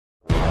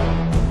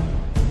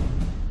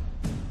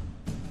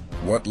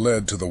What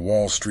led to the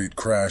Wall Street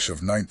crash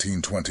of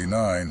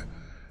 1929,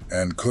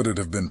 and could it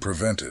have been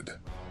prevented?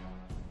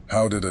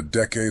 How did a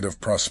decade of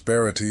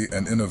prosperity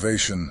and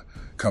innovation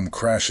come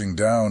crashing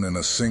down in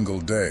a single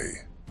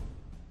day?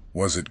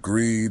 Was it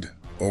greed,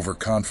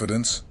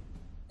 overconfidence,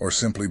 or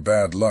simply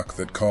bad luck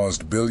that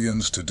caused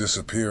billions to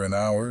disappear in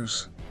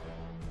hours?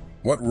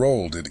 What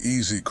role did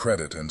easy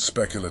credit and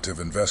speculative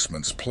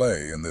investments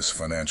play in this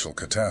financial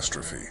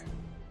catastrophe?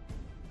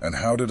 And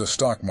how did a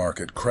stock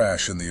market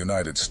crash in the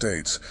United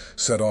States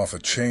set off a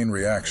chain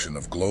reaction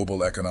of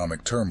global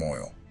economic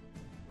turmoil?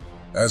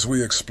 As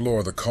we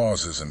explore the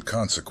causes and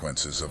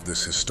consequences of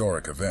this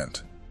historic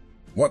event,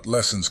 what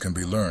lessons can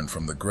be learned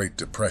from the Great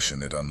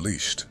Depression it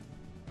unleashed?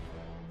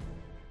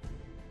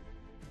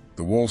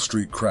 The Wall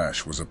Street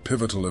crash was a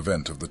pivotal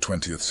event of the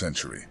 20th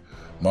century,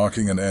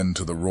 marking an end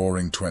to the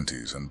roaring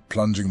Twenties and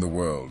plunging the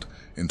world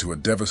into a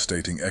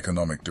devastating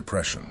economic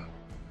depression.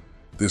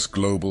 This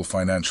global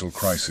financial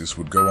crisis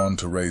would go on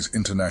to raise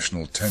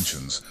international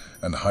tensions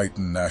and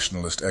heighten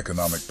nationalist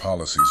economic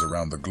policies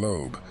around the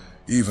globe,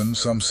 even,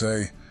 some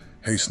say,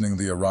 hastening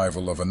the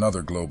arrival of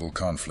another global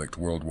conflict,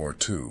 World War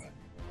II.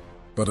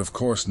 But of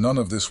course, none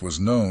of this was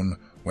known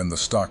when the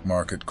stock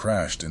market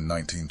crashed in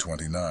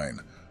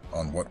 1929,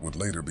 on what would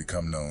later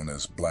become known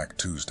as Black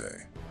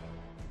Tuesday.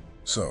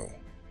 So,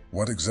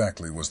 what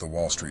exactly was the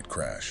Wall Street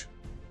crash?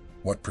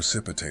 What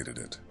precipitated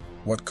it?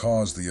 What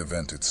caused the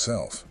event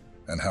itself?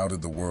 And how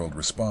did the world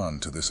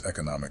respond to this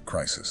economic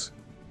crisis?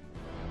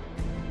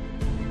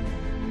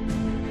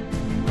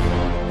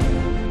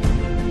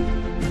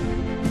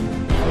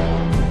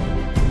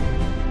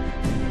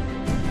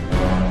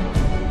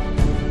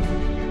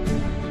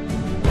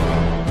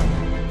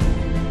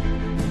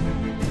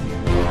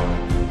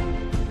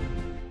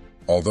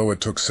 Although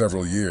it took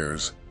several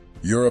years,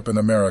 Europe and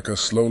America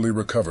slowly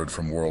recovered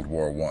from World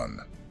War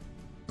I.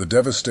 The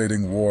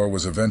devastating war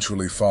was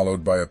eventually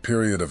followed by a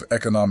period of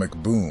economic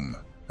boom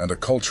and a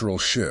cultural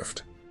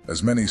shift,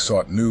 as many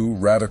sought new,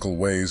 radical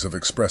ways of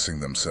expressing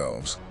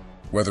themselves,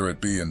 whether it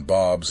be in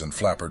bobs and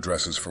flapper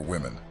dresses for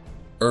women,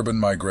 urban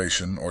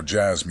migration or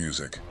jazz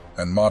music,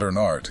 and modern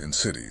art in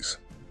cities.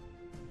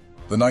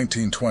 The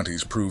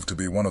 1920s proved to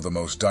be one of the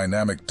most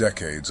dynamic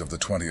decades of the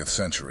 20th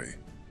century,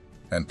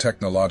 and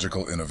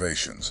technological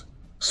innovations,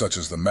 such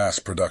as the mass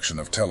production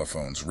of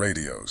telephones,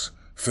 radios,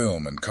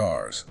 film, and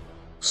cars,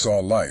 saw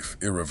life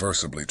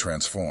irreversibly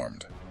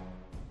transformed.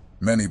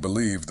 Many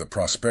believed the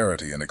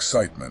prosperity and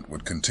excitement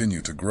would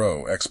continue to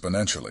grow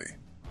exponentially,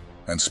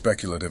 and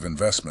speculative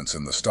investments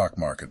in the stock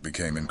market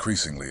became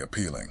increasingly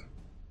appealing.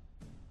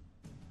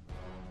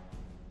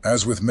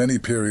 As with many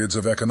periods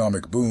of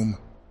economic boom,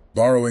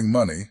 borrowing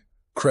money,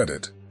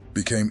 credit,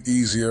 became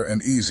easier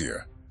and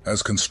easier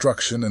as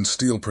construction and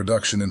steel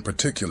production in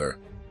particular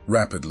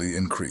rapidly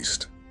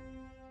increased.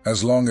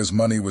 As long as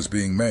money was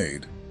being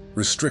made,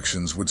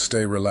 restrictions would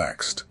stay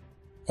relaxed.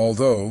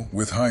 Although,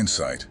 with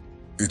hindsight,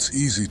 it's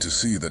easy to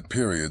see that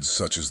periods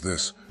such as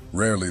this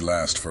rarely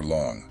last for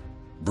long.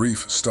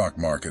 Brief stock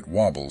market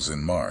wobbles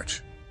in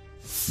March.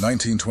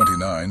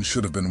 1929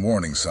 should have been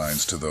warning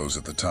signs to those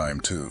at the time,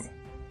 too.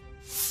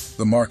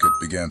 The market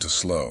began to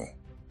slow,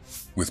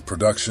 with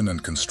production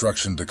and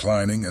construction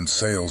declining and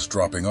sales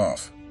dropping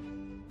off.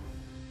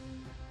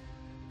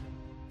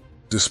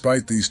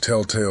 Despite these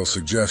telltale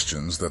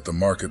suggestions that the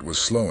market was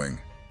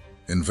slowing,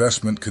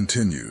 investment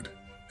continued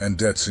and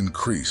debts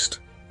increased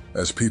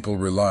as people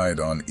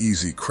relied on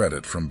easy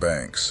credit from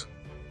banks.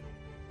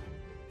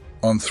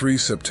 On 3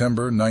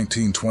 September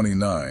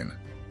 1929,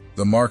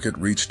 the market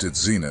reached its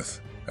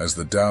zenith as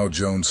the Dow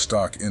Jones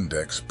Stock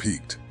Index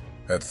peaked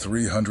at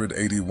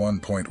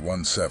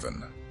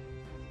 381.17.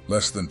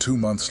 Less than 2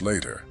 months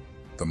later,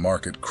 the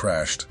market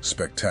crashed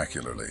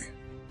spectacularly.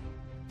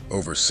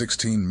 Over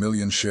 16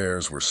 million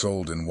shares were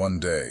sold in one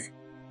day,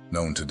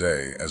 known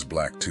today as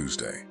Black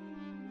Tuesday.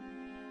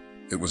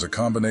 It was a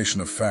combination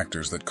of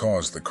factors that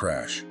caused the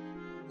crash.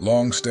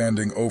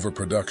 Long-standing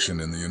overproduction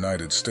in the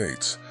United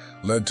States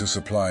led to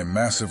supply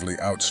massively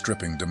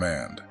outstripping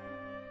demand.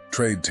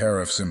 Trade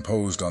tariffs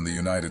imposed on the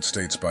United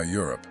States by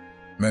Europe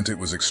meant it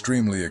was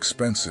extremely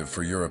expensive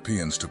for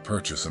Europeans to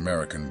purchase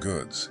American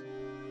goods,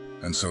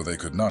 and so they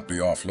could not be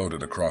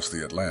offloaded across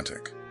the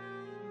Atlantic.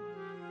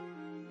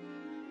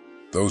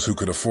 Those who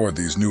could afford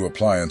these new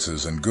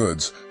appliances and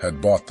goods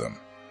had bought them.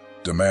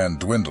 Demand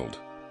dwindled,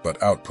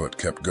 but output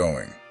kept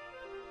going.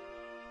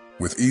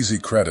 With easy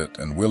credit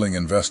and willing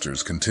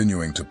investors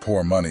continuing to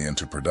pour money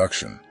into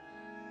production,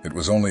 it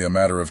was only a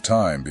matter of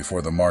time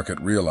before the market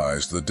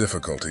realized the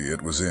difficulty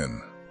it was in.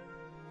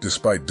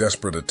 Despite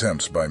desperate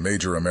attempts by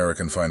major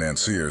American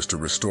financiers to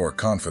restore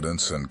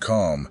confidence and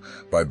calm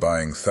by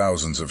buying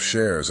thousands of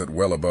shares at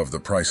well above the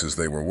prices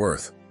they were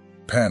worth,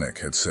 panic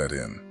had set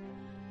in.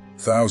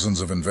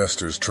 Thousands of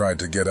investors tried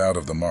to get out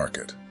of the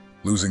market,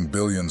 losing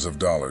billions of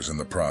dollars in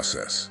the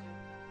process.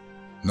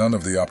 None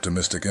of the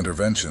optimistic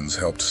interventions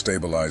helped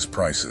stabilize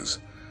prices,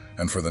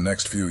 and for the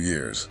next few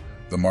years,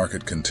 the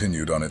market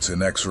continued on its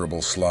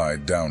inexorable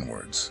slide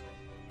downwards.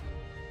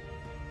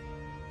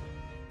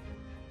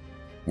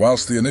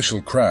 Whilst the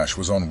initial crash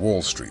was on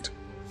Wall Street,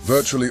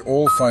 Virtually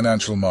all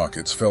financial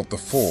markets felt the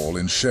fall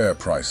in share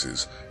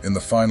prices in the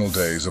final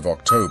days of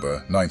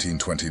October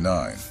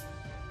 1929.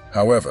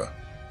 However,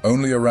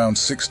 only around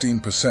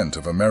 16%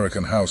 of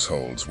American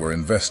households were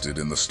invested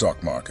in the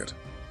stock market.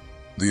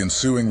 The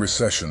ensuing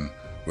recession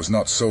was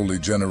not solely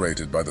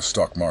generated by the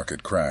stock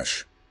market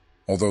crash,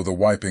 although the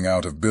wiping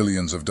out of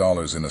billions of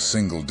dollars in a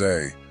single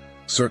day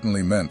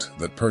certainly meant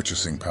that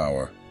purchasing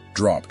power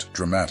dropped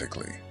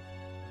dramatically.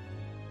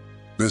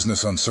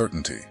 Business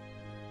uncertainty,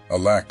 a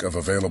lack of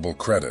available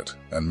credit,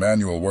 and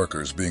manual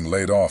workers being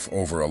laid off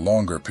over a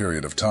longer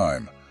period of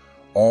time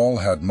all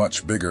had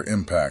much bigger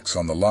impacts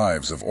on the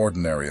lives of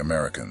ordinary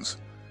Americans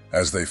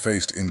as they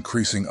faced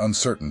increasing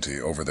uncertainty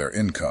over their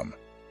income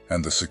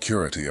and the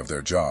security of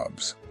their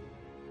jobs.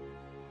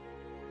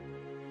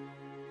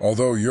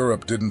 Although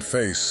Europe didn't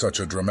face such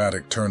a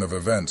dramatic turn of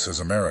events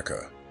as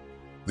America,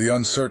 the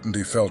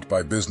uncertainty felt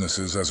by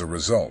businesses as a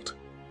result,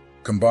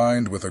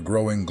 combined with a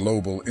growing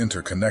global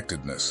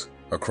interconnectedness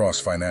across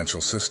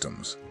financial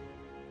systems,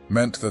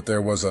 meant that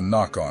there was a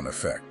knock-on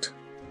effect.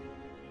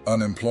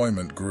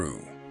 Unemployment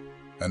grew,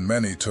 and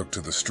many took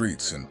to the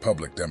streets in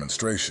public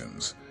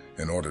demonstrations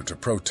in order to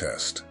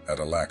protest at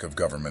a lack of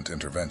government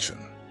intervention.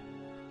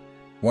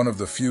 One of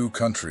the few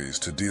countries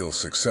to deal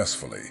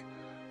successfully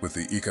with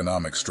the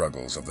economic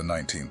struggles of the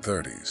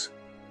 1930s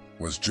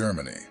was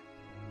Germany,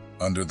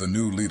 under the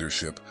new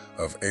leadership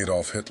of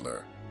Adolf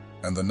Hitler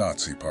and the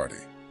Nazi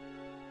Party.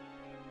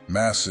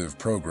 Massive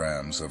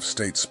programs of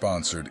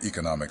state-sponsored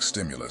economic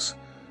stimulus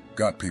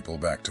got people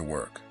back to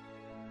work.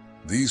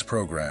 These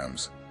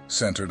programs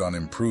centered on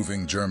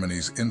improving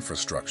Germany's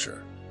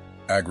infrastructure,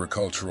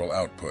 agricultural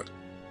output,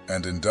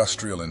 and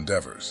industrial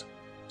endeavors,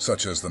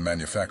 such as the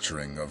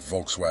manufacturing of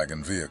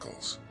Volkswagen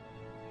vehicles.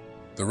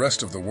 The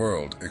rest of the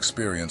world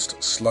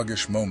experienced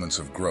sluggish moments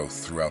of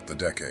growth throughout the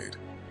decade,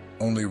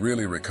 only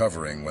really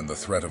recovering when the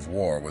threat of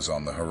war was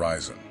on the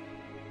horizon.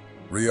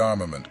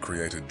 Rearmament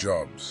created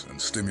jobs and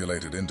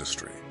stimulated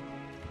industry,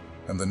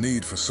 and the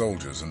need for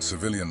soldiers and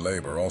civilian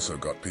labor also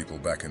got people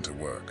back into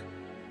work.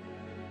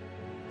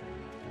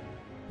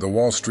 The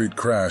Wall Street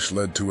crash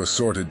led to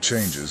assorted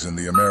changes in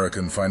the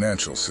American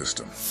financial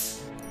system.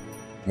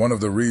 One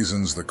of the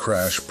reasons the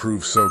crash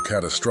proved so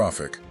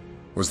catastrophic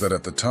was that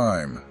at the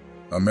time,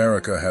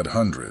 America had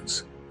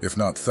hundreds, if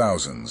not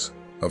thousands,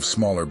 of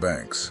smaller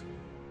banks.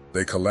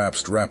 They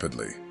collapsed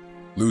rapidly,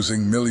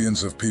 losing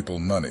millions of people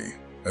money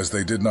as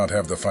they did not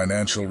have the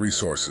financial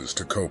resources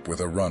to cope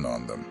with a run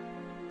on them.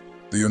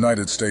 The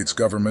United States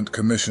government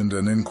commissioned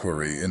an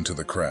inquiry into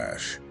the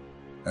crash,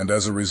 and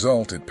as a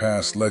result it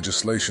passed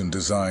legislation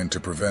designed to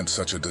prevent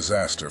such a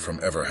disaster from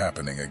ever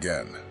happening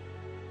again.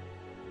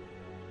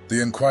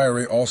 The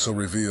inquiry also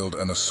revealed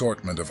an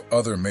assortment of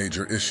other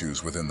major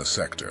issues within the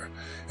sector,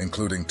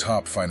 including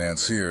top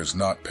financiers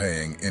not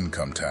paying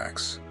income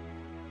tax.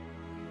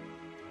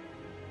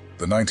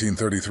 The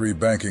 1933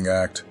 Banking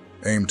Act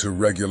aimed to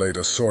regulate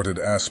assorted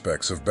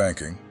aspects of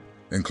banking,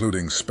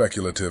 including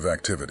speculative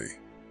activity.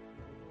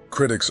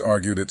 Critics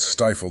argued it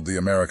stifled the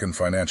American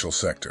financial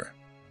sector,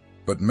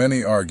 but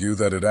many argue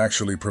that it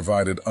actually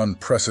provided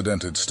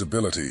unprecedented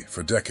stability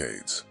for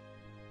decades.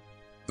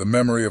 The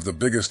memory of the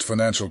biggest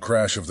financial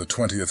crash of the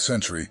 20th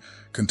century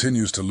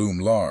continues to loom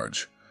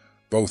large,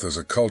 both as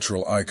a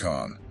cultural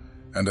icon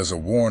and as a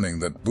warning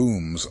that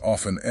booms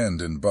often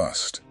end in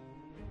bust.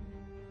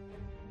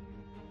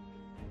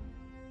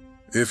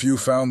 If you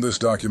found this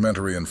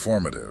documentary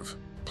informative,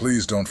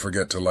 please don't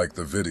forget to like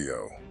the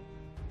video.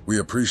 We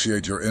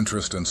appreciate your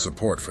interest and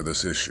support for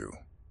this issue.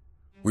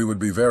 We would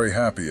be very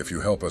happy if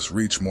you help us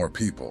reach more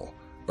people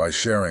by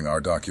sharing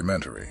our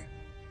documentary.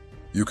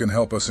 You can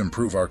help us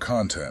improve our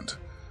content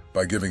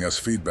by giving us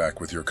feedback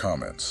with your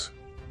comments.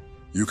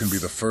 You can be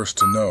the first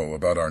to know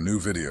about our new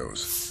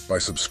videos by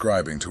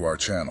subscribing to our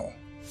channel.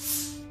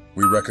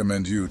 We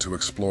recommend you to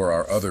explore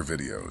our other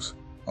videos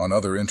on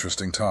other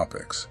interesting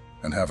topics,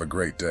 and have a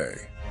great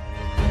day.